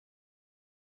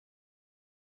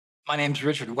My name's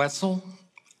Richard Wetzel.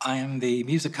 I am the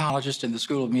musicologist in the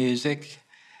School of Music,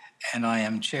 and I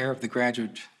am chair of the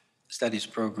Graduate Studies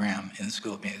program in the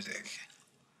School of Music.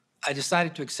 I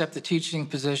decided to accept the teaching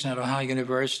position at Ohio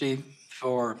University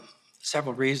for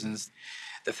several reasons.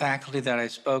 The faculty that I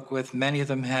spoke with, many of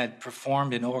them had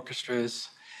performed in orchestras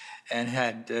and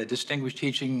had distinguished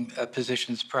teaching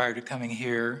positions prior to coming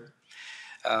here.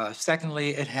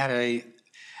 Secondly, it had a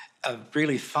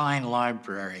really fine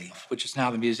library, which is now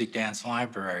the Music Dance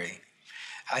Library.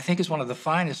 I think it's one of the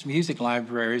finest music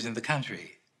libraries in the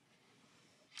country.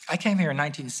 I came here in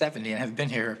 1970 and have been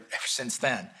here ever since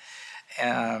then.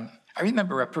 I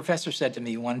remember a professor said to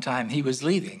me one time, he was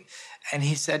leaving, and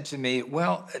he said to me,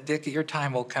 "Well, Dick, your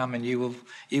time will come and you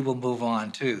will move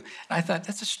on too." And I thought,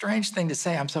 that's a strange thing to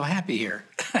say. I'm so happy here.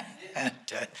 And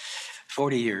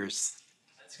 40 years.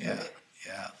 That's great.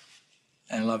 Yeah.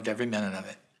 And I loved every minute of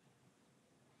it.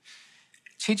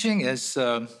 Teaching is,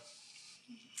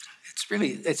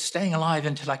 it's staying alive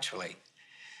intellectually.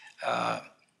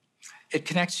 It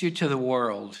connects you to the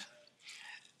world.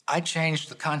 I change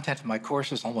the content of my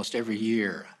courses almost every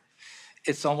year.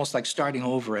 It's almost like starting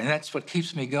over, and that's what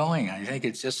keeps me going. I think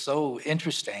it's just so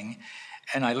interesting,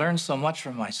 and I learn so much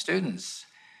from my students.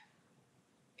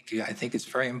 I think it's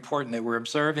very important that we're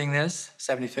observing this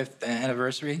 75th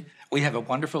anniversary. We have a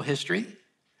wonderful history.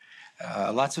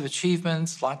 Lots of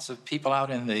achievements, lots of people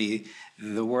out in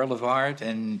the world of art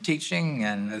and teaching,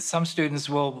 and some students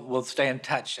will stay in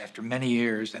touch after many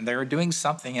years, and they're doing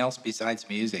something else besides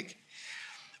music.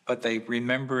 But they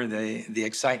remember the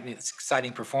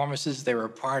exciting performances they were a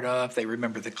part of. They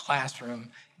remember the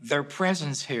classroom. Their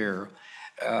presence here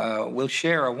will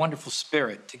share a wonderful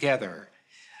spirit together.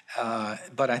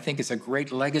 But I think it's a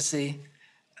great legacy,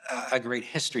 a great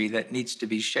history that needs to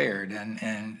be shared,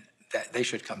 and that they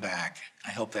should come back.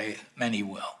 I hope many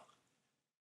will.